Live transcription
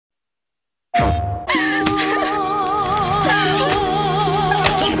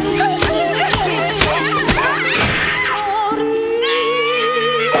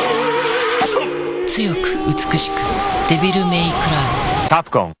しくデビルメイクライ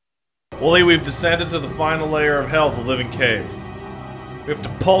Capcom. Wooly, we've descended to the final layer of hell, the living cave. We have to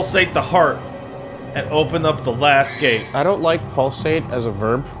pulsate the heart and open up the last gate. I don't like pulsate as a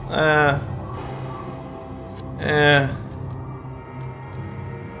verb.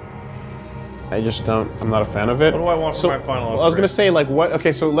 I just don't. I'm not a fan of it. What do I want for my final upgrade? I was gonna say like what?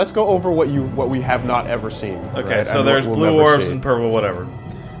 Okay, so let's go over what we have not ever seen. Okay, right? so And there's what blue we'll never orbs see. and purple whatever.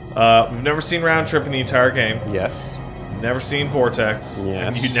 We've never seen round trip in the entire game. Yes. Never seen Vortex. Yes.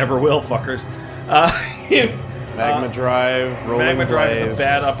 And you never will, fuckers. Magma Drive, Rolling Magma Drive is Blaze. a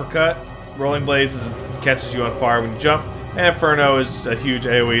bad uppercut. Rolling Blaze catches you on fire when you jump. And Inferno is a huge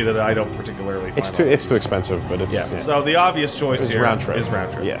AoE that I don't particularly find. It's too expensive, but it's Yeah. So the obvious choice here round trip. is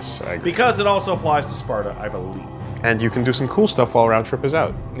round trip. Yes, I agree. Because it also applies to Sparta, I believe. And you can do some cool stuff while round trip is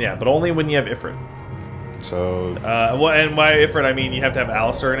out. Yeah, but only when you have Ifrit. So Well, and by Ifrit I mean you have to have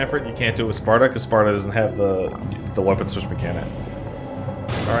Alistair in Ifrit. You can't do it with Sparta because Sparta doesn't have the weapon switch mechanic.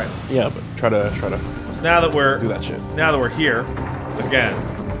 All right. yeah, but try to So now that we're do that shit. now that we're here, again,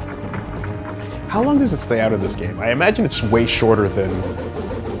 How long does it stay out of this game? I imagine it's way shorter than.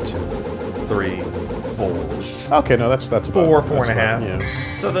 2, 3, 4. Okay, no, that's about, Four that's and a half. about-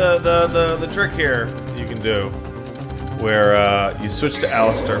 Yeah. So the trick here you can do, where you switch to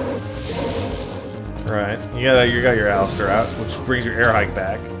Alistair. Right, you got your Alistair out, which brings your air hike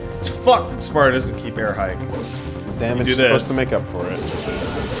back. It's fucked that Sparta doesn't keep air hike. Damage do is supposed this. to make up for it.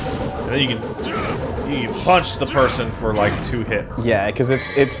 And then you can punch the person for like 2 hits. Yeah, because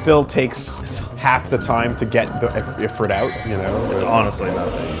it still takes half the time to get the Ifrit out. You know. It's honestly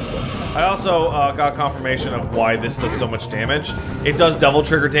not that useful. I also got confirmation of why this does so much damage. It does Devil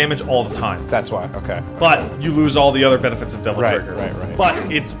Trigger damage all the time. That's why. Okay. But you lose all the other benefits of Devil Right, Trigger. right. But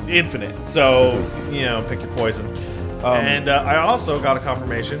it's infinite, so, you know, pick your poison. And I also got a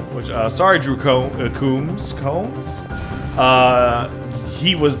confirmation, which, sorry Drew Combs?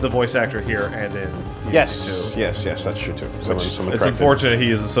 He was the voice actor here and in DMC2. Yes, that's true too. Someone It's corrected. unfortunate he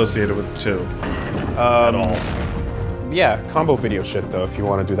is associated with 2 at all. Yeah, combo video shit though. If you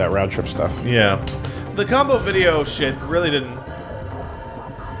want to do that round trip stuff. Yeah. The combo video shit really didn't...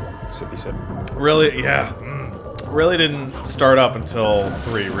 Sippy sip. Really didn't start up until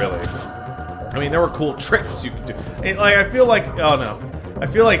 3, really. I mean, there were cool tricks you could do. And, like, I feel like... Oh, no. I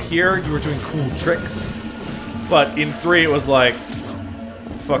feel like here you were doing cool tricks, but in 3 it was like...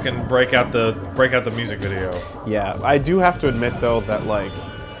 Fucking break out the music video. Yeah, I do have to admit though that like,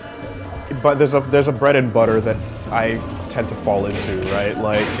 but there's a bread and butter that I tend to fall into, right?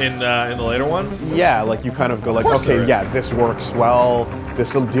 Like In the later ones? yeah, like you kind of go like, course there okay, is. yeah, this works well.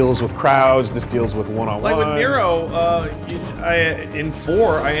 This deals with crowds. This deals with one-on-one. Like with Nero, in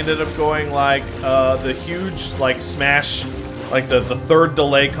 4, I ended up going like the huge like smash, like the third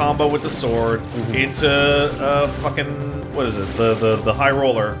delay combo with the sword into fucking what is it? The high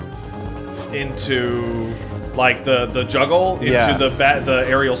roller into like the juggle into Yeah. the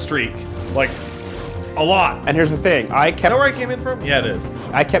aerial streak, like a lot. And here's the thing, Is that where I came in from? Yeah, it is.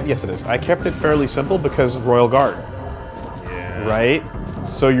 yes, it is. I kept it fairly simple because Royal Guard, Yeah. right?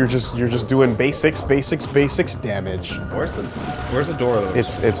 So you're just doing basics damage. Where's the door though?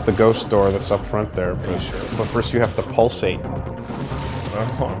 It's the ghost door that's up front there. But, Sure. but first you have to pulsate. I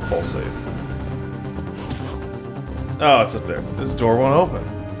don't want to pulsate. Oh, it's up there. This door won't open.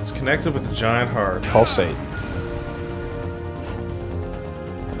 It's connected with the giant heart. Pulsate.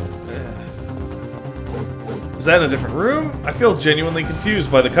 Was that in a different room? I feel genuinely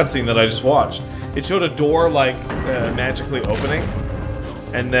confused by the cutscene that I just watched. It showed a door, like, magically opening,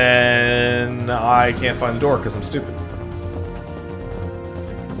 and then I can't find the door because I'm stupid.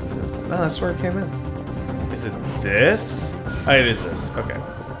 Is it this? No, that's where it came in. Is it this? Oh, it is this. Okay.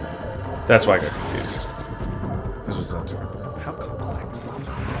 That's why I got confused. This was in a different room. How complex?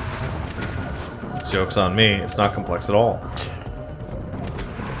 Joke's on me. It's not complex at all.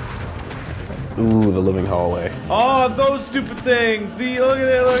 Ooh, the living hallway. Oh, those stupid things! Look at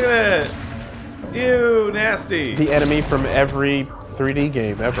it, look at it! Ew, nasty. The enemy from every 3D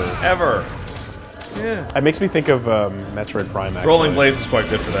game ever. Ever. Yeah. It makes me think of Metroid Prime, actually. Rolling Blaze is quite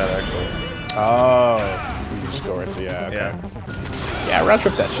good for that, actually. Oh. You just go right to, yeah, okay. Yeah. Yeah, round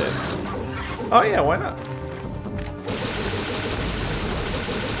trip that shit. Oh yeah, why not?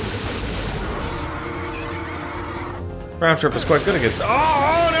 Round trip is quite good against.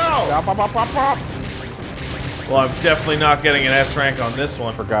 Oh no! Well, I'm definitely not getting an S rank on this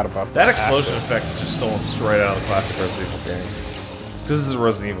one. Forgot about That explosion effect is just stolen straight out of the classic Resident Evil games. This is a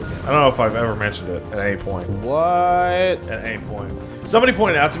Resident Evil game. I don't know if I've ever mentioned it at any point. What? At any point. Somebody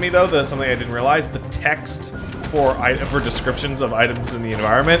pointed out to me though that something I didn't realize: the text for descriptions of items in the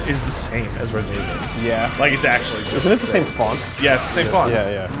environment is the same as Resident Evil. Yeah. Like, it's actually just Isn't it the same font? Yeah, it's the same font.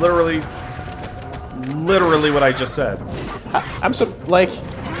 Yeah, It's yeah. literally what I just said. I'm so like,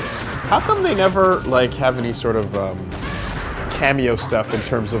 how come they never like have any sort of cameo stuff in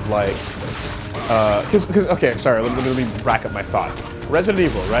terms of like, because okay, sorry, let me rack up my thought. Resident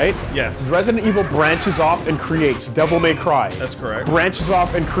Evil, right? Yes. Resident Evil branches off and creates Devil May Cry. That's correct. Branches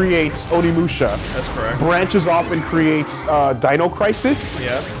off and creates Onimusha. That's correct. Branches off and creates Dino Crisis.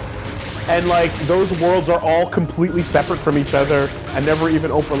 Yes. And like those worlds are all completely separate from each other and never even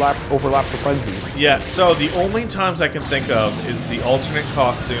overlap for funsies. Yeah, so the only times I can think of is the alternate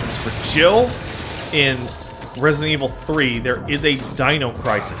costumes for Jill in Resident Evil 3. There is a Dino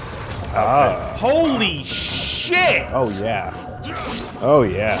Crisis outfit. Holy shit! Oh yeah. Oh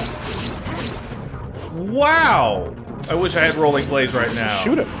yeah. Wow! I wish I had Rolling Blaze right now.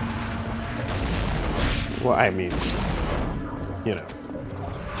 Shoot him. Well, I mean, you know.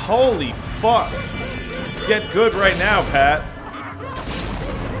 Holy fuck! Get good right now, Pat.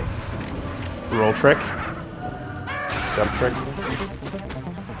 Roll trick. Jump trick.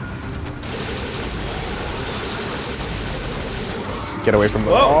 Get away from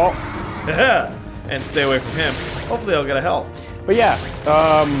the wall. And stay away from him. Hopefully I'll get a help. But yeah,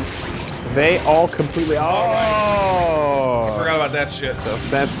 they all completely. Oh! Forgot about that shit.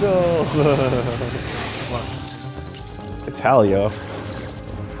 Stand still. Italio.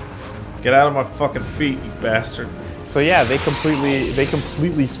 Get out of my fucking feet, you bastard. So yeah, they completely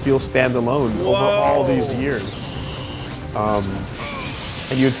feel standalone over all these years.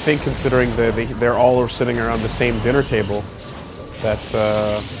 And you'd think, considering they're all sitting around the same dinner table, that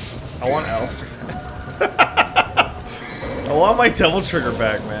I want Alistair. I want my Devil Trigger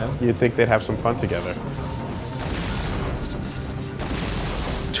back, man. you'd think they'd have some fun together.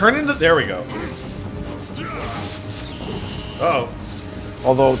 Turn into... There we go. Uh-oh.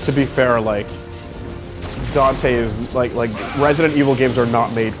 Although, to be fair, like, Dante is, like Resident Evil games are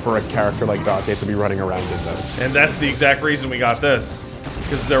not made for a character like Dante to be running around in them. And that's the exact reason we got this.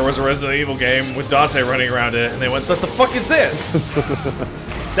 Because there was a Resident Evil game with Dante running around it, and they went, what the fuck is this?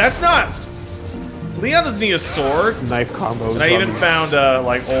 That's not... Leon doesn't need a sword. Knife combos. And I even found,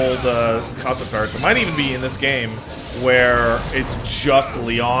 like, old concept art. It might even be in this game where it's just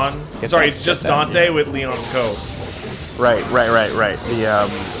Leon. Sorry, it's just Dante with Leon's coat. Right. The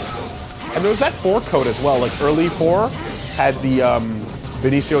and there was that 4 code as well. Like early 4 had the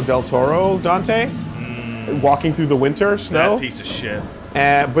Benicio del Toro Dante walking through the winter snow. That piece of shit.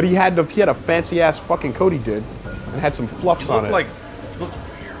 But he had a fancy ass fucking coat he did, and had some fluffs on it. Looked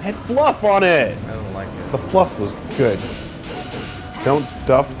It had fluff on it. I don't like it. The fluff was good. Don't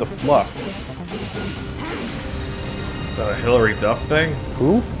duff the fluff. Is that a Hillary Duff thing?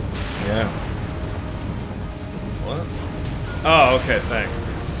 Who? Yeah. What? Oh, okay, thanks.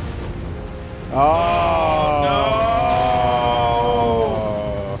 Oh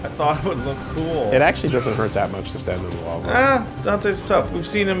No! I thought it would look cool. It actually doesn't hurt that much to stand in the lava. Ah, Dante's tough. We've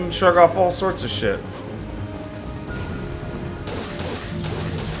seen him shrug off all sorts of shit.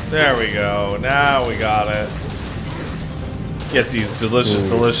 There we go. Now we got it. Get these delicious,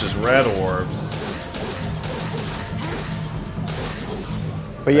 delicious red orbs.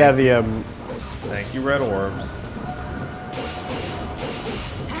 But yeah, the Thank you, red orbs.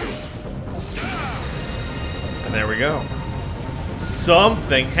 And there we go.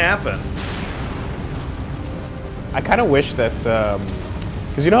 Something happened. I kind of wish that,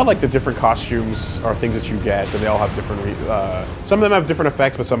 because you know how like the different costumes are things that you get, and they all have different, some of them have different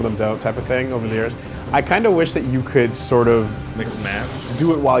effects, but some of them don't, type of thing over the years. I kind of wish that you could sort of Mix and match.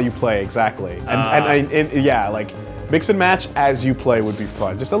 do it while you play, exactly. And yeah, like mix and match as you play would be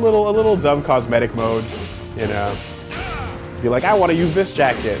fun. Just a little dumb cosmetic mode, you know. Be like, I want to use this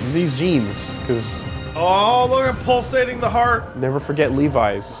jacket and these jeans, because Oh, look at pulsating the heart. never forget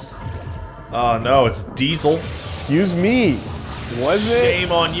Levi's. Oh no, it's Diesel. Excuse me. Was it?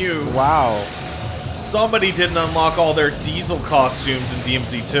 Shame on you. Wow. Somebody didn't unlock all their Diesel costumes in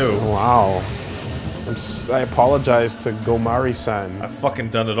DMC2. Wow. I apologize to Gomari-san. I've fucking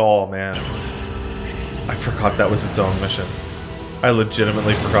done it all, man. I forgot that was its own mission. I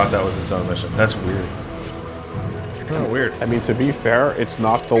legitimately forgot that was its own mission. That's weird. Kind of weird. I mean, to be fair, it's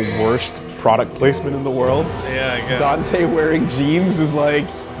not the worst product placement in the world. Yeah, I guess. Dante wearing jeans is like,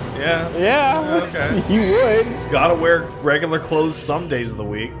 Yeah. yeah, Okay. he would. He's gotta wear regular clothes some days of the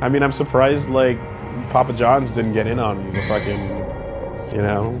week. I mean, I'm surprised, like, Papa John's didn't get in on the fucking, you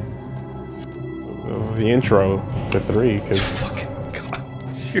know, the intro to 3, because... Fucking God.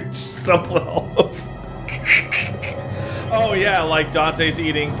 You're just stumbling all over. Oh yeah, like Dante's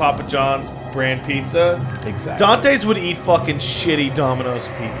eating Papa John's brand pizza. Exactly. Dante's would eat fucking shitty Domino's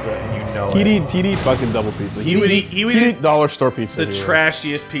pizza, and you know He'd it. eat fucking double pizza. He would eat dollar store pizza. the if he were.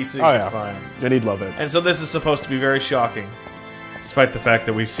 trashiest pizza you Oh, could yeah. find. And he'd love it. And so this is supposed to be very shocking, despite the fact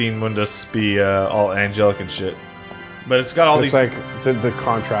that we've seen Mundus be all angelic and shit. But it's got all It's these. like the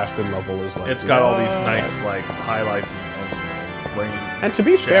contrast in level is like. It's got all these nice like highlights and rain. And to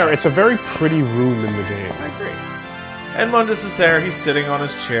be fair, shafts. it's a very pretty room in the game. I agree. And Mundus is there. He's sitting on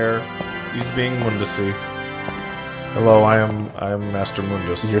his chair. He's being Mundusy. Hello, I am Master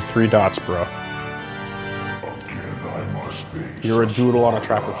Mundus. You're 3 dots, bro. Again, I must face You're a doodle on a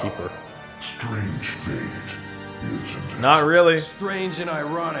trapper keeper. strange fate, isn't it? Not really. Strange and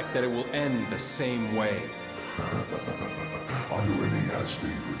ironic that it will end the same way. Irony has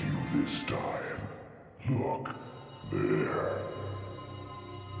favored you this time. Look, there.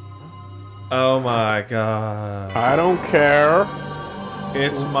 Oh my god. I don't care.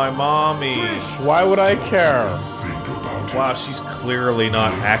 It's my mommy. Why would I care? Think about it. Wow, she's clearly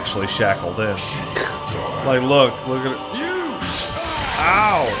not actually shackled in. Like, look at it.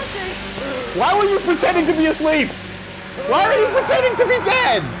 Ow! Why were you pretending to be asleep? Why are you pretending to be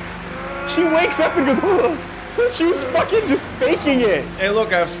dead? She wakes up and goes, oh. So she was fucking just faking it. Hey,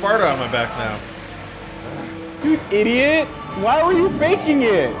 look, I have Sparta on my back now. You idiot. Why were you faking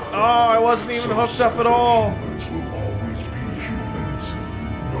it? Oh, I wasn't even hooked up at all. Humans will always be humans.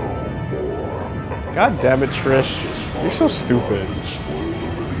 No more. God damn it, Trish. You're so stupid. Spoil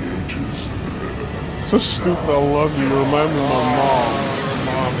over the ages. So stupid, I love you. You remind me of my mom.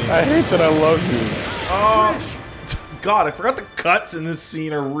 Mommy. I hate that I love you. Oh, God, I forgot the cuts in this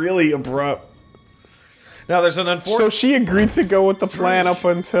scene are really abrupt. Now, there's an So unfortunate... she agreed to go with the plan up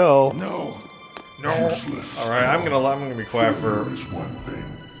until... No. Useless. Alright, I'm gonna be quiet There for... is one thing.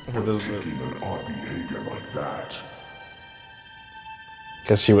 For this Taking an odd behavior like that.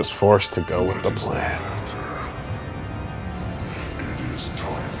 Guess she was forced to go with the plan. It is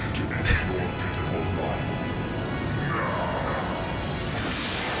time to end your pitiful life.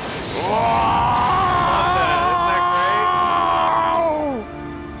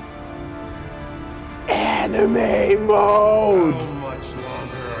 Anime mode! How much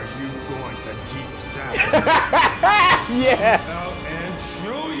longer are you going to keep zapping? Yeah! Out and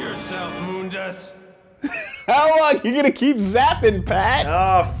show yourself, Mundus! How long you gonna keep zapping, Pat?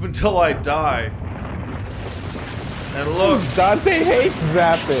 Until I die. And look, Dante hates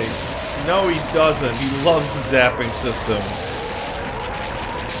zapping. no he doesn't. He loves the zapping system.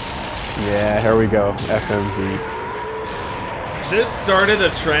 Yeah, here we go. FMV. This started a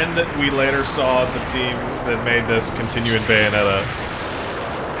trend that we later saw the team that made this continue in Bayonetta.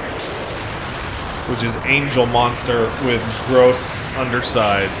 Which is Angel Monster with gross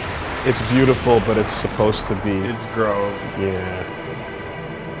underside. It's beautiful, but it's supposed to be. It's gross. Yeah.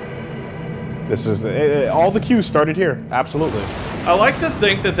 This is all the cues started here. Absolutely. I like to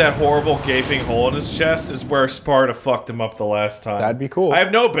think that that horrible gaping hole in his chest is where Sparta fucked him up the last time. That'd be cool. I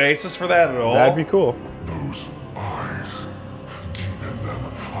have no basis for that at all. That'd be cool. Those eyes. Deep in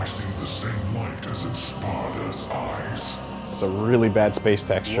them, I see the same light as in Sparta's eyes. It's a really bad space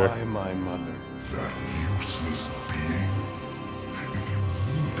texture. Why, my mother? That useless being. If you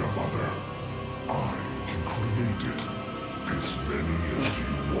need a mother, I can create it. As many as you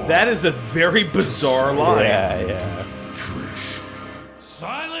want. That is a very bizarre line. Yeah. Trish.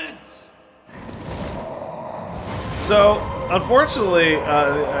 Silence! So, unfortunately,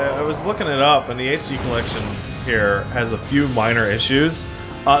 I was looking it up, and the HD collection here has a few minor issues.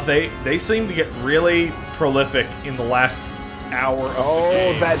 They seem to get really prolific in the last hour of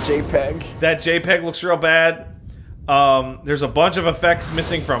the game. that JPEG. That JPEG looks real bad. There's a bunch of effects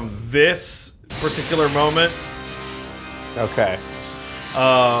missing from this particular moment. Okay.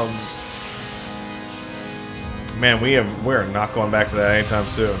 Man, we're not going back to that anytime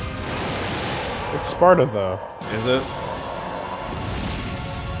soon. It's Sparta, though. Is it?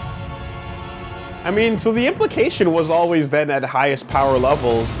 I mean, so the implication was always then at highest power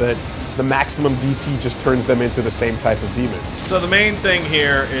levels that the maximum DT just turns them into the same type of demon. So the main thing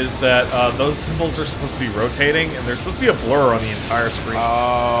here is that those symbols are supposed to be rotating, and there's supposed to be a blur on the entire screen.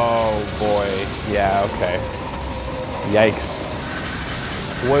 Oh, boy. Yeah, okay. Yikes.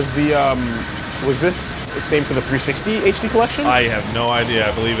 Was this the same for the 360 HD collection? I have no idea.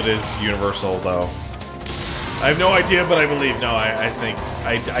 I believe it is universal, though. I have no idea, but I believe. No, I think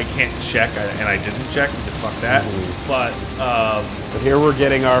I can't check, and I didn't check because fuck that. But But here we're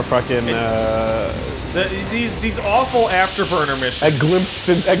getting our fucking these awful afterburner missions.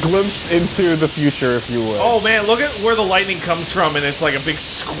 a glimpse into the future, if you will. Oh man, look at where the lightning comes from, and it's like a big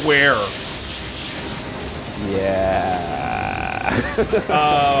square. Yeah.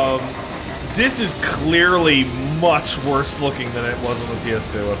 This is clearly much worse looking than it was on the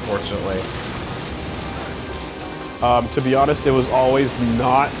PS2, unfortunately. To be honest, it was always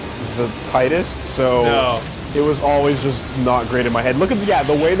not the tightest, so No. it was always just not great in my head. Look at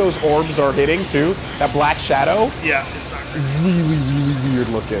the way those orbs are hitting too. That black shadow, Yeah, it's not great. really, really weird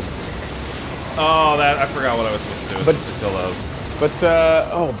looking. Oh, I forgot what I was supposed to do. I was But- supposed to kill those. But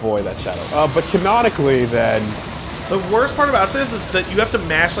oh boy, that shadow. But canonically, then The worst part about this is that you have to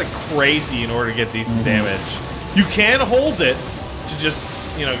mash like crazy in order to get decent damage. You can hold it to just,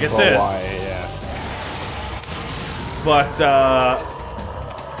 you know, get oh, this. why? Yeah.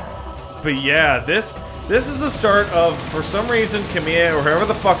 But yeah, this is the start of, for some reason, Kamiya or whoever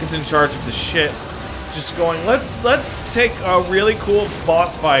the fuck is in charge of the shit, just going, let's take a really cool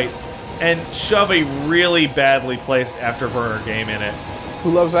boss fight and shove a really badly placed Afterburner game in it. Who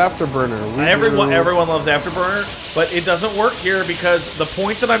loves Afterburner? We Everyone do. loves Afterburner, but it doesn't work here because the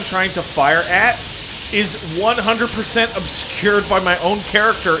point that I'm trying to fire at is 100% obscured by my own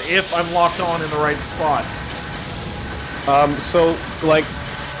character if I'm locked on in the right spot. So, like,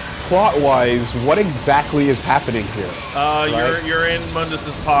 plot-wise, what exactly is happening here? Right. You're in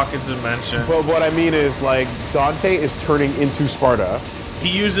Mundus's pocket dimension. But what I mean is, like, Dante is turning into Sparta, He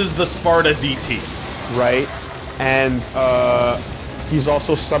uses the Sparta DT. right? And he's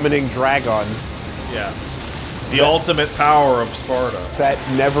also summoning Dragon Yeah. The ultimate power of Sparta. that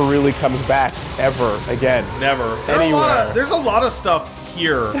never really comes back ever again. Never. Anywhere. There's a lot of stuff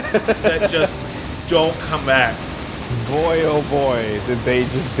here that just don't come back. Boy, oh boy, did they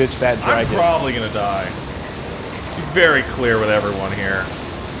just ditch that I'm dragon. probably gonna die. Be very clear with everyone here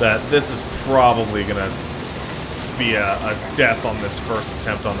that this is probably gonna be a death on this first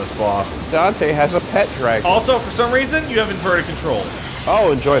attempt on this boss. Dante has a pet dragon. Also, for some reason, you have inverted controls.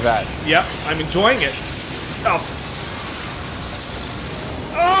 Oh, enjoy that. Yep, I'm enjoying it. Oh.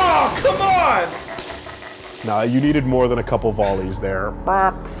 Oh, come on! Nah, you needed more than a couple volleys there.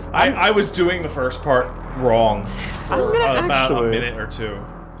 I was doing the first part wrong for gonna about a actually- minute or two.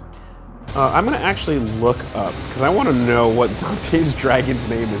 I'm gonna actually look up, because I want to know what Dante's dragon's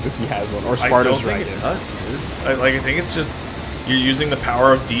name is if he has one, or I Sparta's don't dragon. think it does, dude. I think it's just you're using the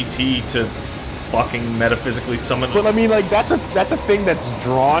power of DT to fucking metaphysically summon. But I mean, like, that's a thing that's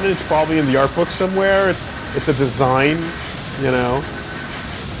drawn, and it's probably in the art book somewhere. It's a design, you know?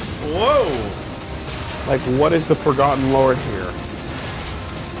 Whoa! Like, what is the Forgotten Lord here?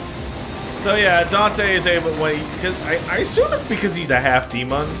 So yeah, Dante is able. Because I assume it's because he's a half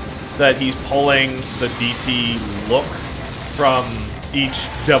demon that he's pulling the DT look from each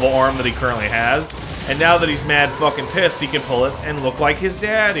devil arm that he currently has, and now that he's mad fucking pissed, he can pull it and look like his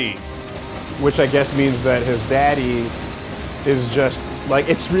daddy. Which I guess means that his daddy is just, like,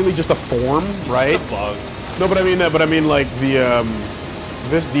 it's really just a form, right? It's a bug. No, but I mean, like, the,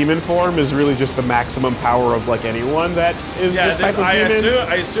 this demon form is really just the maximum power of, like, anyone that is Yeah, this type of demon.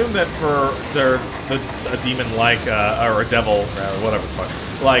 I assume that for a demon like or a devil or whatever the fuck,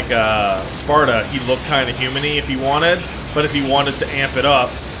 like Sparta, he looked kind of human-y if he wanted, but if he wanted to amp it up,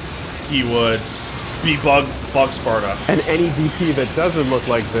 he would be bug Sparta. And any DT that doesn't look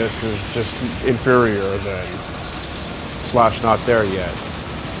like this is just inferior than / not there yet.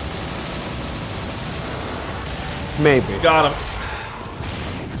 Maybe. Got him.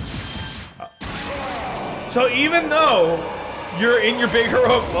 So even though you're in your big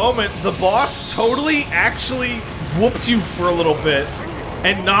heroic moment, the boss totally actually whoops you for a little bit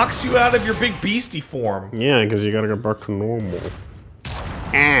and knocks you out of your big beastie form. Yeah, because you gotta go back to normal.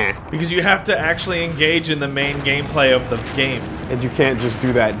 Because you have to actually engage in the main gameplay of the game. And you can't just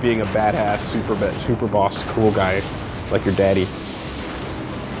do that being a badass super boss cool guy like your daddy.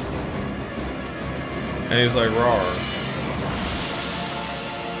 And he's like, rawr.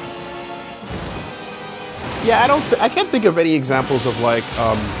 Yeah, I can't think of any examples of like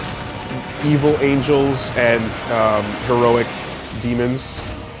evil angels and heroic demons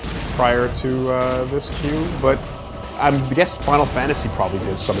prior to this queue, but I guess Final Fantasy probably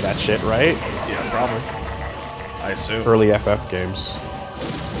did some of that shit, right? Yeah, probably. I assume. Early FF games.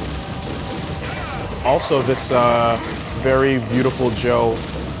 Also, this very beautiful Joe,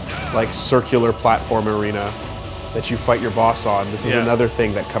 like circular platform arena that you fight your boss on. This is Yeah. another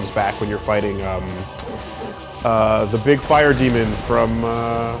thing that comes back when you're fighting the big fire demon from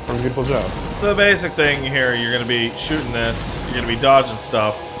Beautiful Joe. So the basic thing here, you're going to be shooting this, you're going to be dodging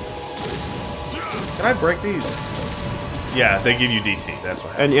stuff. Can I break these? Yeah, they give you DT, that's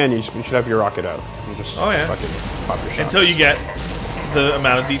what happens. And you should have your rocket out. You just Oh, yeah. fucking pop your shot. Until you get the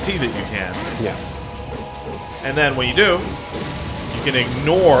amount of DT that you can. Yeah. And then when you do, you can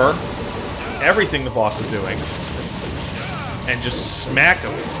ignore everything the boss is doing and just smack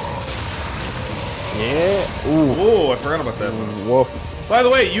him. Yeah. Ooh. Ooh, I forgot about that one. Woof. By the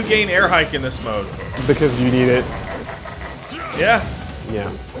way, you gain air hike in this mode. Because you need it. Yeah. Yeah.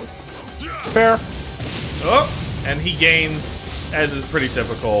 Fair. Oh, and he gains, as is pretty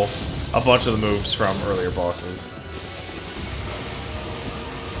typical, a bunch of the moves from earlier bosses.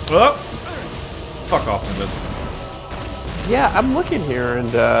 Oh! Fuck off, Nimbus. Yeah, I'm looking here and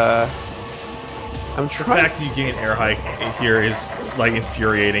I'm The trying. fact that you gain air hike here is, like,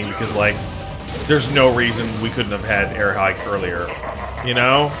 infuriating because, like, there's no reason we couldn't have had air hike earlier. You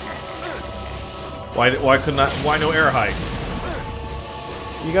know? Why couldn't I, why no air hike?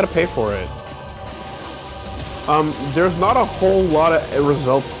 You gotta pay for it. There's not a whole lot of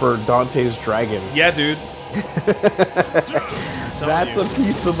results for Dante's Dragon. Yeah, dude. That's a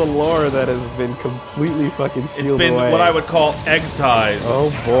piece of the lore that has been completely fucking sealed It's been away. what I would call excised. Oh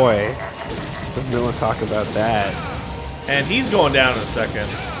boy. Does no one talk about that? And he's going down in a second.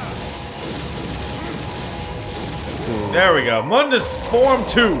 There we go. Mundus Form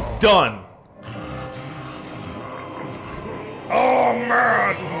 2. Done. Oh,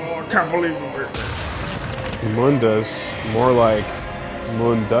 man. Oh, I can't believe it. Mundus. More like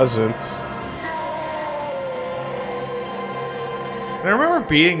Moon doesn't. And I remember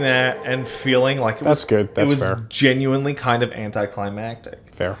beating that and feeling like it was, That's good. That's it was fair. genuinely kind of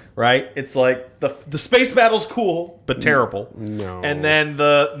anticlimactic. Fair. Right? It's like the space battle's cool, but terrible. No. And then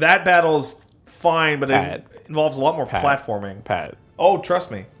that battle's fine, but Pat. it involves a lot more Pat. platforming. Pat. Oh,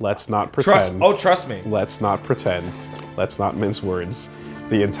 trust me. Let's not pretend. Trust me. Let's not pretend. Let's not mince words.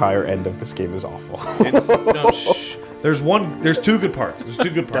 The entire end of this game is awful. It's no. Shh. There's two good parts. There's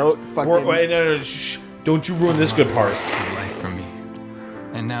two good parts. Don't fucking- Wait, no. Shh. Don't you ruin this good part. Took life from me.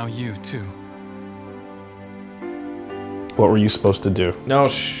 And now you, too. What were you supposed to do? No.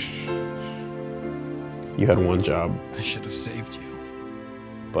 Shh. You had one job, I should have saved you.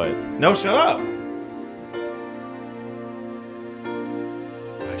 but No. Shut up.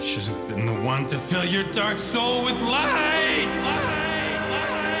 I should have been the one to fill your dark soul with light!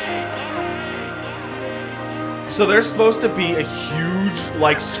 So there's supposed to be a huge,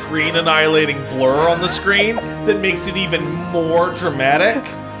 like, screen annihilating blur on the screen that makes it even more dramatic,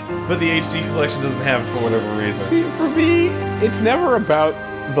 but the HD collection doesn't have it for whatever reason. see, for me, it's never about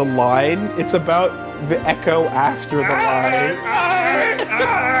the line. It's about the echo after the line.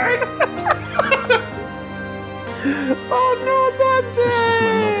 Oh no, that's This was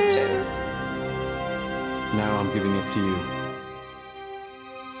my mother's. Now I'm giving it to you.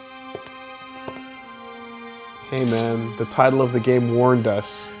 Hey man, the title of the game warned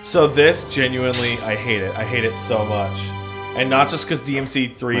us. So this, genuinely, I hate it. I hate it so much. And not just because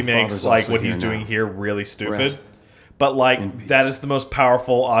DMC3 My makes, father's like, also what he's here doing now. here really stupid, Rest but, in like, peace. that is the most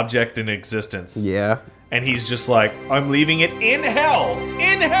powerful object in existence. Yeah. And he's just like, I'm leaving it in hell,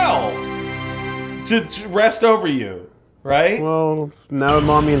 to rest over you, right? Well, now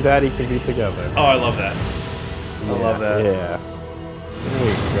mommy and daddy can be together. Oh, I love that. I love that. Yeah. There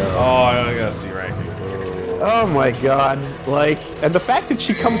you go. Oh, I gotta see ranking. Oh my god. Like, and the fact that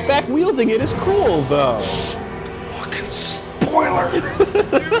she comes back wielding it is cool, though. Fucking spoiler!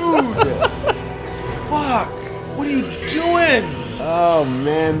 Dude! Fuck! What are you doing? Oh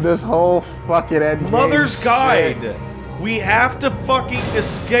man, this whole fucking end game Mother's shit. Guide! We have to fucking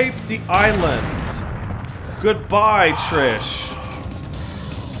escape the island. Goodbye, Trish.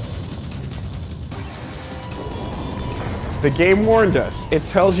 The game warned us. It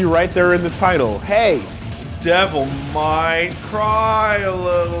tells you right there in the title. Hey, Devil might cry a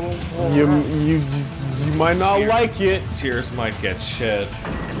little. you might not Tears. like it, Tears might get shed.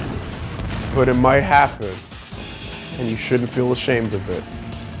 but it might happen. And you shouldn't feel ashamed of it.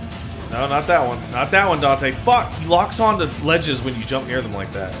 No, not that one. Not that one, Dante. Fuck! He locks onto ledges when you jump near them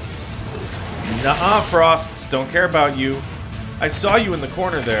like that. Nuh-uh, Frosts. Don't care about you. I saw you in the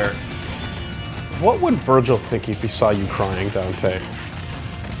corner there. What would Virgil think if he saw you crying, Dante?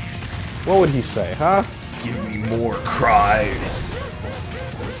 What would he say, huh? Give me more cries.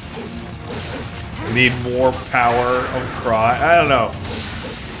 I need more power of cry. I don't know.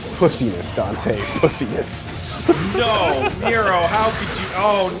 Pussiness, Dante. Pussiness. No, Nero, how could you?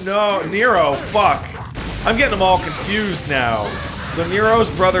 Oh no, Nero, fuck. I'm getting them all confused now. So Nero's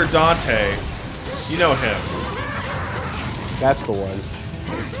brother Dante, you know him. That's the one.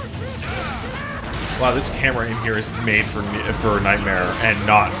 Wow, this camera in here is made for Nightmare and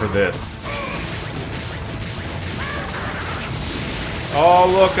not for this.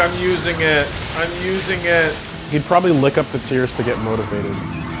 Oh look, I'm using it. I'm using it. He'd probably lick up the tears to get motivated.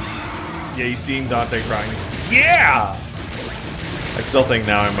 Yeah, you seen Dante crying. He's like, yeah! I still think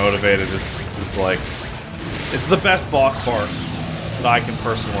now I'm motivated is like... It's the best boss part that I can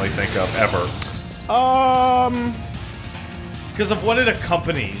personally think of ever. Because of what it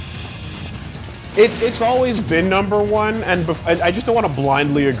accompanies. It's always been number one, and I just don't want to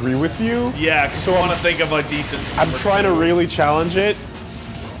blindly agree with you. Yeah, because So I I'm- want to think of a decent. I'm number trying to two. really challenge it,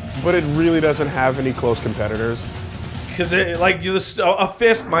 but it really doesn't have any close competitors. Because a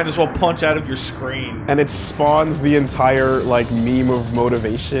fist might as well punch out of your screen. And it spawns the entire, like, meme of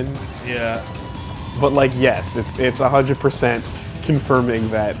motivation. Yeah. But, like, yes, it's 100% confirming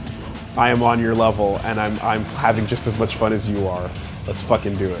that I am on your level, and I'm having just as much fun as you are. Let's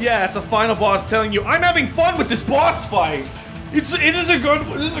fucking do it. Yeah, it's a final boss telling you, I'm having fun with this boss fight. It is a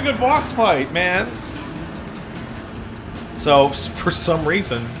good boss fight, man. So for some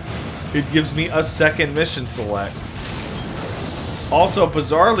reason, it gives me a second mission select. Also,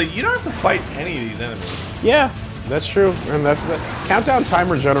 bizarrely, you don't have to fight any of these enemies. Yeah, that's true. And that's the countdown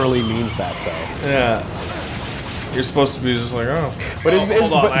timer generally means that, though. Yeah. You're supposed to be just like, oh. But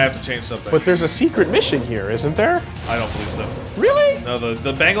hold on, I have to change something. But there's a secret mission here, isn't there? I don't believe so. Really? No,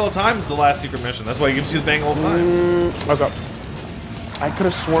 the Bangle of Time is the last secret mission. That's why it gives you the Bangle of Time. Okay. I could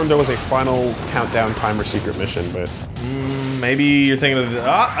have sworn there was a final countdown timer secret mission, but Maybe you're thinking of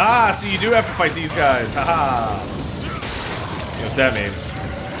the... so you do have to fight these guys. Haha. You know what that means.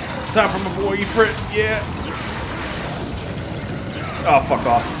 Time for my boy Ifrit. Yeah. Oh, fuck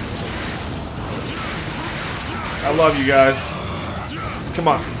off. I love you guys. Come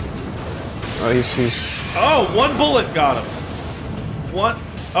on. he's Oh, one bullet got him. One...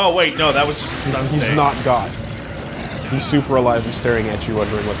 Oh, wait, no, that was just a stun he's stain. not God. He's super alive and staring at you,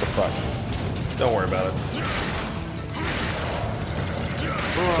 wondering what the fuck. Don't worry about it.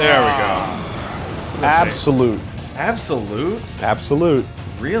 There we go. What's that say? Absolute. Absolute? Absolute.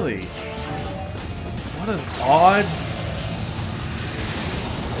 Really? What an odd...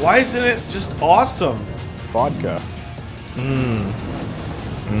 Why isn't it just awesome? Vodka.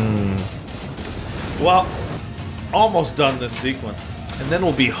 Well, almost done this sequence. And then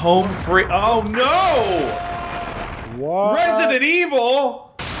we'll be home free. Oh no! What? Resident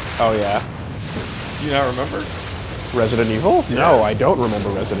Evil! Oh, yeah. Do you not remember? Resident Evil? Yeah. No, I don't remember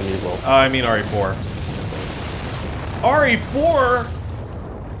Resident Evil. I mean RE4. RE4?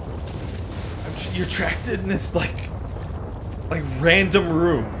 You're trapped in this, like random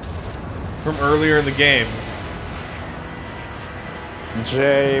room from earlier in the game.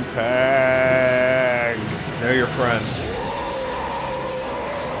 JPEG. They're your friend.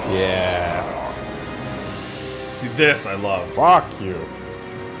 Yeah. See, this I love. Fuck you.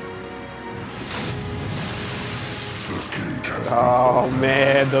 Oh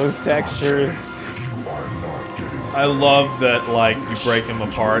man, those textures. I love that, like, you break him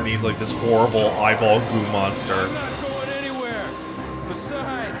apart and he's like this horrible eyeball goo monster. I'm not going anywhere.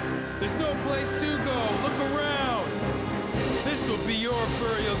 Besides, there's no place to go. Look around. This will be your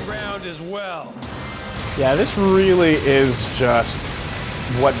burial ground as well. Yeah, this really is just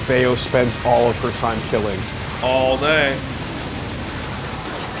what Bayo spends all of her time killing. All day.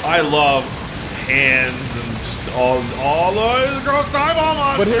 I love hands and just all the gross eyeball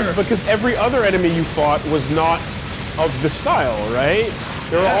monster. But here, because every other enemy you fought was not of the style, right?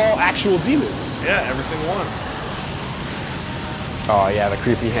 They're all actual demons. Yeah, every single one. Oh yeah, the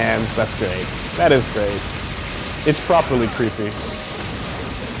creepy hands. That's great. That is great. It's properly creepy.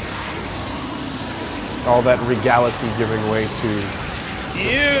 All that regality giving way to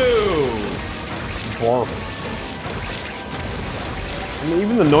Ew. horrible. I mean,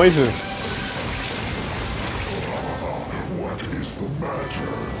 even the noises. What is the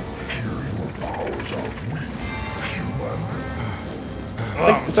matter? Here your powers outweak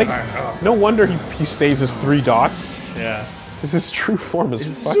human. It's like no wonder he stays as 3 dots. Yeah. Because his true form is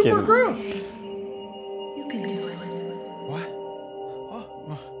It's fucking. super gross. You can do it. What?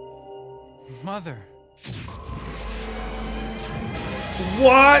 Mother.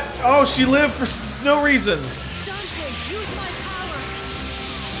 What? Oh, she lived for no reason. Dante, use my power.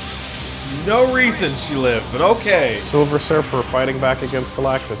 No reason she lived, but okay. Silver Surfer fighting back against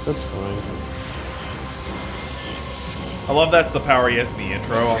Galactus. It's fine. I love that's the power he has in the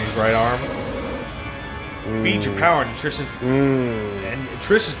intro on his right arm. Feed your power and Trish's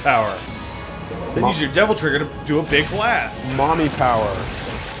power. Then use your devil trigger to do a big blast. Mommy power.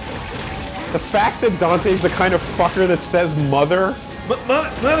 The fact that Dante's the kind of fucker that says mother, But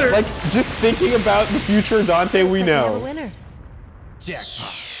mother, like just thinking about the future Dante we Looks like we have a know. winner.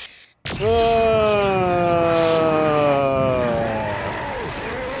 Jackpot.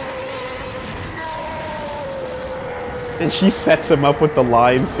 And she sets him up with the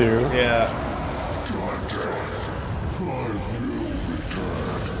line too. yeah.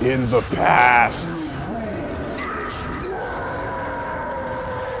 In the past.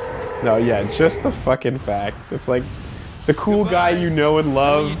 No, yeah, just the fucking fact. It's like the cool guy you know and When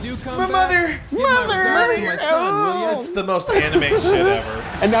love. you do come My back, mother! give my regards to my son, will ya? It's the most anime shit ever.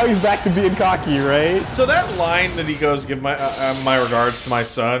 And now he's back to being cocky, right? So that line that he goes, "Give my regards to my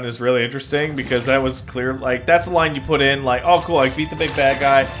son," is really interesting because that was clear. Like that's a line you put in, like, "Oh, cool, I beat the big bad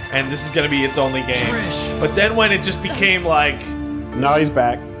guy, and this is gonna be its only game." Trish. But then when it just became like, Now he's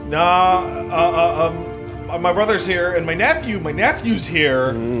back. "Nah, my brother's here, and my nephew's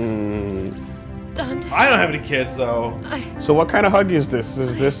here." Dante. I don't have any kids though. So what kind of hug is this?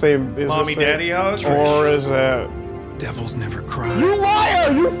 Is this a Mommy, daddy hug? or is it? Devils never cry. You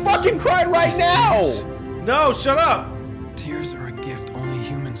liar! You fucking cried right now. No, shut up. Tears are a gift only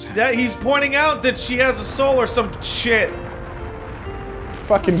humans have. That he's pointing out that she has a soul or some shit.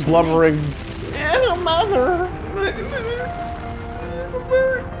 Fucking blubbering. Mother.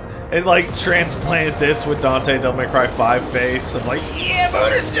 And like transplanted this with Dante Devil May Cry 5 face of like, yeah,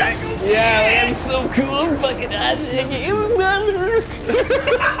 motorcycle. Yeah, I'm so cool. I'm fucking mother.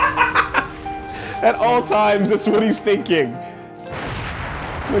 At all times, that's what he's thinking.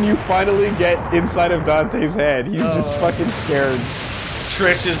 When you finally get inside of Dante's head, he's just fucking scared.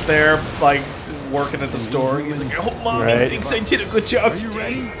 Trish is there, like working at the store. He's like, oh, mommy Right. thinks I did a good job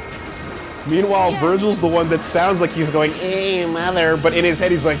today. Meanwhile, Virgil's the one that sounds like he's going, hey, mother, but in his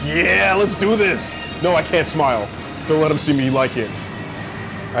head he's like, yeah, let's do this. No, I can't smile. Don't let him see me like it.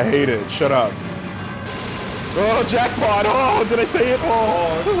 I hate it. Shut up. Oh, jackpot. Oh, did I say it?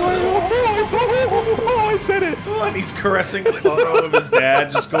 Oh, I said it. And he's caressing the photo of his dad,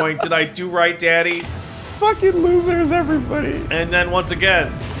 just going, did I do right, daddy? Fucking losers, everybody. And then once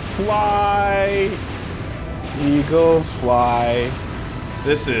again, Fly. Eagles fly.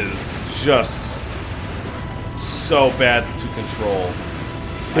 this is just so bad to control.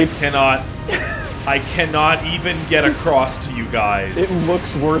 I cannot even get across to you guys. It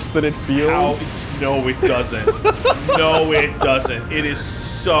looks worse than it How? feels. No, it doesn't. No, it doesn't. It is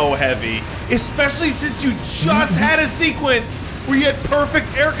so heavy. Especially since you just had a sequence where you had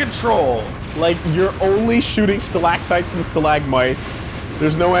perfect air control. Like, you're only shooting stalactites and stalagmites.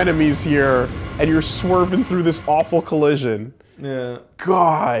 There's no enemies here, and you're swerving through this awful collision. Yeah.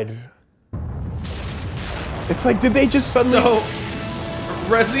 God. It's like, did they just suddenly... So,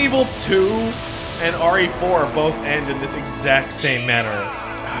 Resident Evil 2 and RE4 both end in this exact same manner.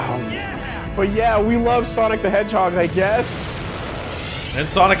 But yeah, we love Sonic the Hedgehog, I guess. And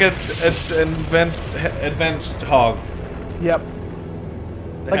Sonic Advent Hog. Yep.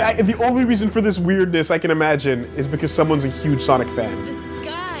 Like, the only reason for this weirdness I can imagine is because someone's a huge Sonic fan. The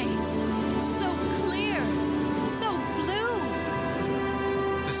sky. It's so clear. So blue.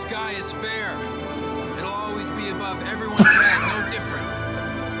 The sky is fair. It'll always be above everyone's head, no different.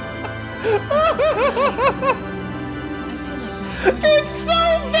 I feel like my heart is It's so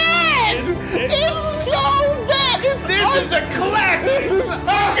bad! It's so bad! It's This is a classic! This is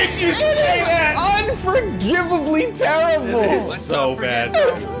How could you say that? unforgivably terrible! It is Let's so not forget, bad.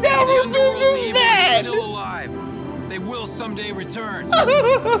 though, It's the never been underworld this evil bad. is still alive. They will someday return.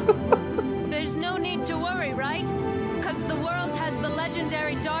 There's no need to worry, right? Because the world has the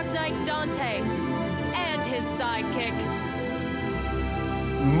legendary Dark Knight Dante and his sidekick.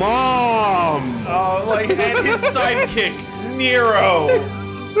 Mom! Oh, like, and his sidekick, Nero.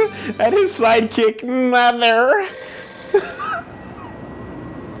 And his sidekick, Mother!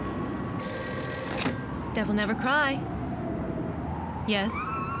 Devil never cry. Yes.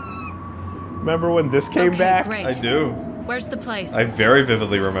 Remember when this came Okay, back? great. I do. Where's the place? I very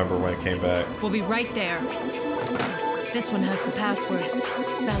vividly remember when it came back. We'll be right there. This one has the password.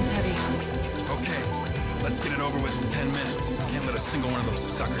 Sounds heavy. Okay, let's get it over with in 10 minutes. Can't let a single one of those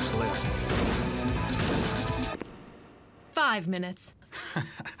suckers live. 5 minutes.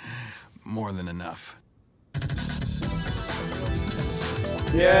 More than enough.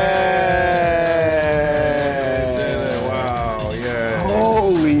 Yeah! Wow, yeah.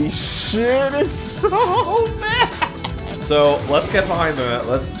 Holy shit, it's so bad! So let's get behind the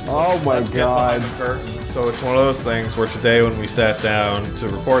Oh my let's get behind God. the curtain. So it's one of those things where today when we sat down to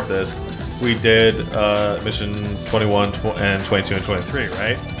record this, we did mission 21 and 22 and 23,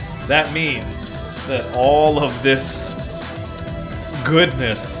 right? That means that all of this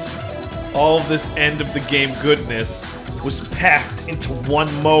goodness, all of this end of the game goodness was packed into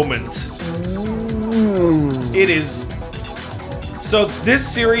one moment. It is. So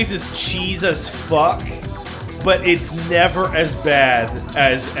this series is cheese as fuck, but it's never as bad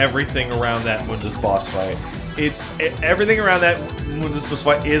as everything around that Mundus boss fight. Everything around that Mundus boss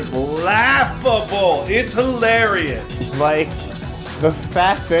fight is laughable. It's hilarious. Like, the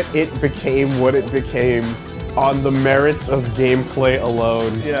fact that it became what it became on the merits of gameplay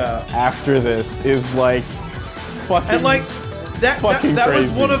alone. Yeah. After this is like fucking. And like that Fucking was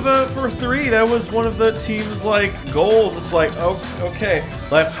crazy. one of the for 3. That was one of the team's like goals. It's like, oh, okay,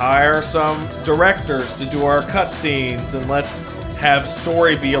 let's hire some directors to do our cutscenes, and let's have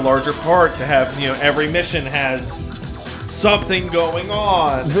story be a larger part. To have every mission has something going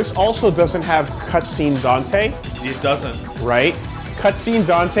on. This also doesn't have cutscene Dante, It doesn't. right? Cutscene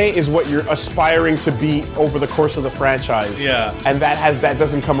Dante is what you're aspiring to be over the course of the franchise. Yeah. And that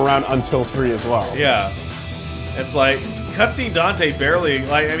doesn't come around until 3 as well. Yeah. It's like cutscene Dante barely.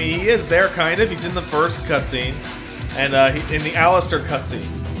 Like, I mean, he is there kind of. He's in the first cutscene, and in the Alistair cutscene,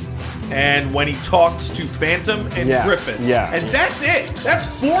 and when he talks to Phantom and Yeah, Griffin. yeah. And that's it. That's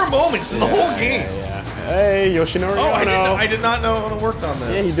 4 moments in the whole game. Yeah. Hey, Yoshinori Oh, Ono. I did not know Ono worked on this.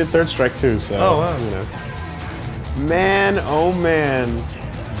 Yeah, he did Third Strike too, so. Oh, wow. You know. Man, oh man.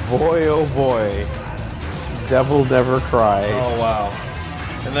 Boy, oh boy. Devil never cry. Oh wow.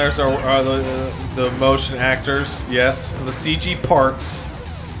 And there's the motion actors, yes, and the CG parts.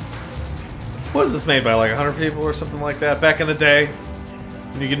 What was this made by, like 100 people or something like that? Back in the day,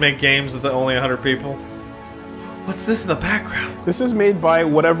 when you could make games with only 100 people. What's this in the background? This is made by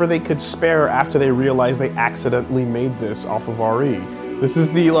whatever they could spare after they realized they accidentally made this off of RE. This is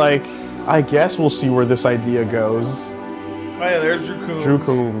the, like, I guess we'll see where this idea goes. Oh yeah, there's Drew Coombs. Drew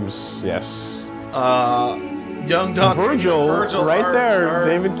Coombs, yes. Young Dante. Virgil, right our- there. our-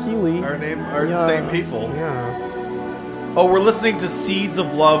 David Keeley. Our name are the Yeah, same people. Yeah. Oh, we're listening to Seeds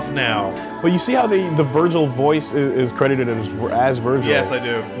of Love now. But you see how the Virgil voice is credited as Virgil? Yes, I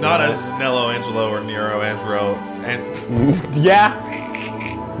do. Not Yeah. as Nello Angelo or Nero Angelo. And Yeah.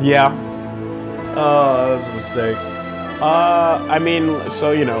 Yeah. oh, that was a mistake. I mean,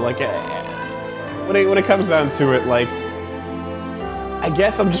 so, like, when it comes down to it, like, I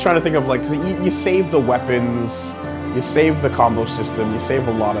guess I'm just trying to think of, like, so you save the weapons, you save the combo system, you save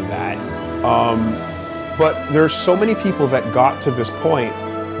a lot of that. But there's so many people that got to this point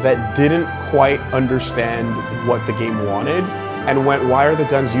that didn't quite understand what the game wanted and went, "Why are the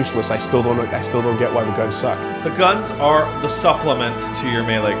guns useless? I still don't get why the guns suck." The guns are the supplement to your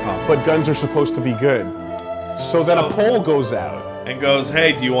melee combo. But guns are supposed to be good. So then a So- poll goes out. And goes,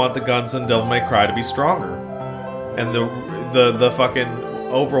 hey, do you want the guns in Devil May Cry to be stronger? And the fucking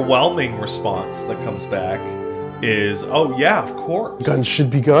overwhelming response that comes back is, oh yeah, of course. Guns should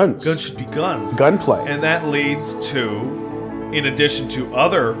be guns. Guns should be guns. Gunplay. And that leads to, in addition to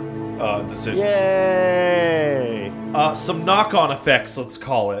other decisions, Yay! some knock-on effects, let's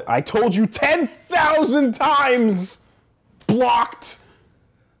call it. I told you 10,000 times! Blocked!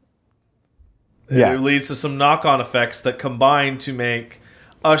 Yeah. It leads to some knock-on effects that combine to make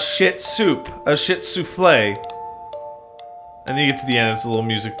a shit soup, a shit souffle. And then you get to the end, it's a little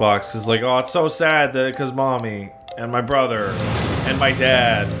music box. It's like, oh, it's so sad that because mommy and my brother and my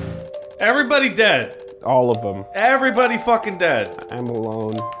dad, everybody dead. All of them. Everybody fucking dead. I'm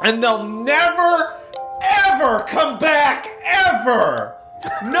alone. And they'll never, ever come back, ever.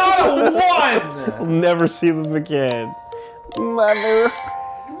 Not a one. I'll never see them again. Mother.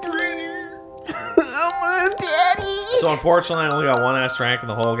 So unfortunately, I only got 1 S rank in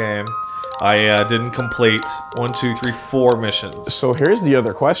the whole game. I didn't complete 1, 2, 3, 4 missions. So here's the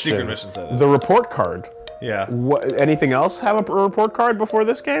other question. Secret missions, that is. The report card. Yeah. What, anything else have a report card before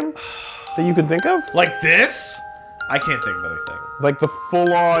this game that you can think of? Like this? I can't think of anything. Like the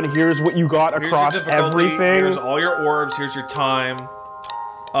full-on, here's what you got Here's across your difficulty, everything? here's all your orbs, here's your time.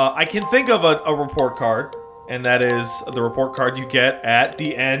 I can think of a report card, and that is the report card you get at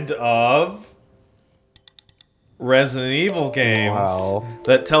the end of Resident Evil games. Wow.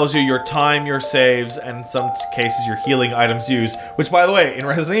 That tells you your time, your saves, and in some cases your healing items used. Which, by the way, in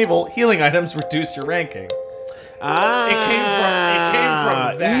Resident Evil, healing items reduce your ranking. Ah, It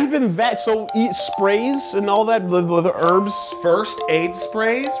came from that. Even that, so eat sprays and all that, the herbs. First aid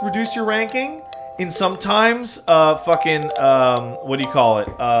sprays reduce your ranking. And sometimes, what do you call it?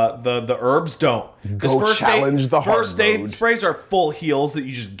 The herbs don't. 'Cause Go challenge the hard First aid mode. sprays are full heals that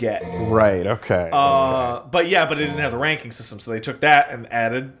you just get. Right, okay. But it didn't have the ranking system, so they took that and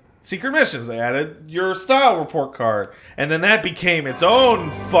added secret missions. They added your style report card, and then that became its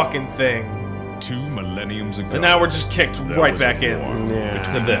own fucking thing. 2 millenniums ago. And now we're just kicked right back in Yeah.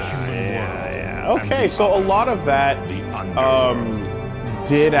 to this. Yeah. Okay, so a lot of that The underworld.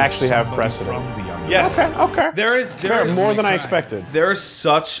 did actually have Somebody precedent. from the underworld. Yes. Okay. There is Fair, more than I expected. There is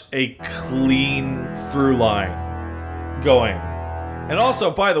such a clean through line going. And also,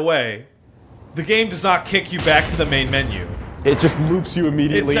 by the way, the game does not kick you back to the main menu. It just loops you It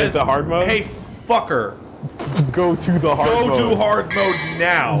immediately says, into hard mode. hey, fucker, go to the hard mode. Go to hard mode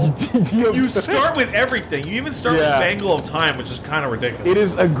now. You You start with everything. You even start Yeah. with Bangle of Time, which is kind of ridiculous. It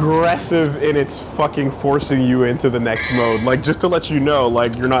is aggressive in its fucking forcing you into the next mode. Like, just to let you know,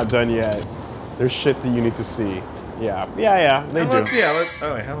 like, you're not done yet. There's shit that you need to see. Yeah, they do. Let's see. Oh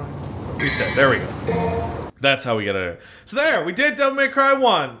wait, how do I reset? There we go. That's how we get it. So there, we did Devil May Cry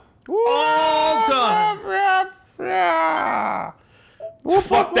 1. All done.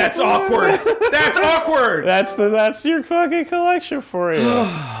 Fuck, that's awkward. That's awkward. That's your fucking collection for you.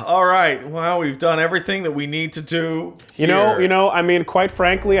 All right. Well, we've done everything that we need to do. You know. I mean, quite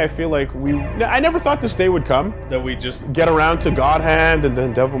frankly, I feel like I never thought this day would come. That we just Get around to God Hand and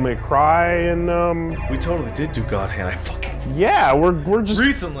then Devil May Cry and we totally did do God Hand. I fucking yeah, we're just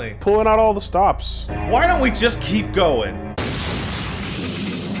recently. pulling out all the stops. Why don't we just keep going?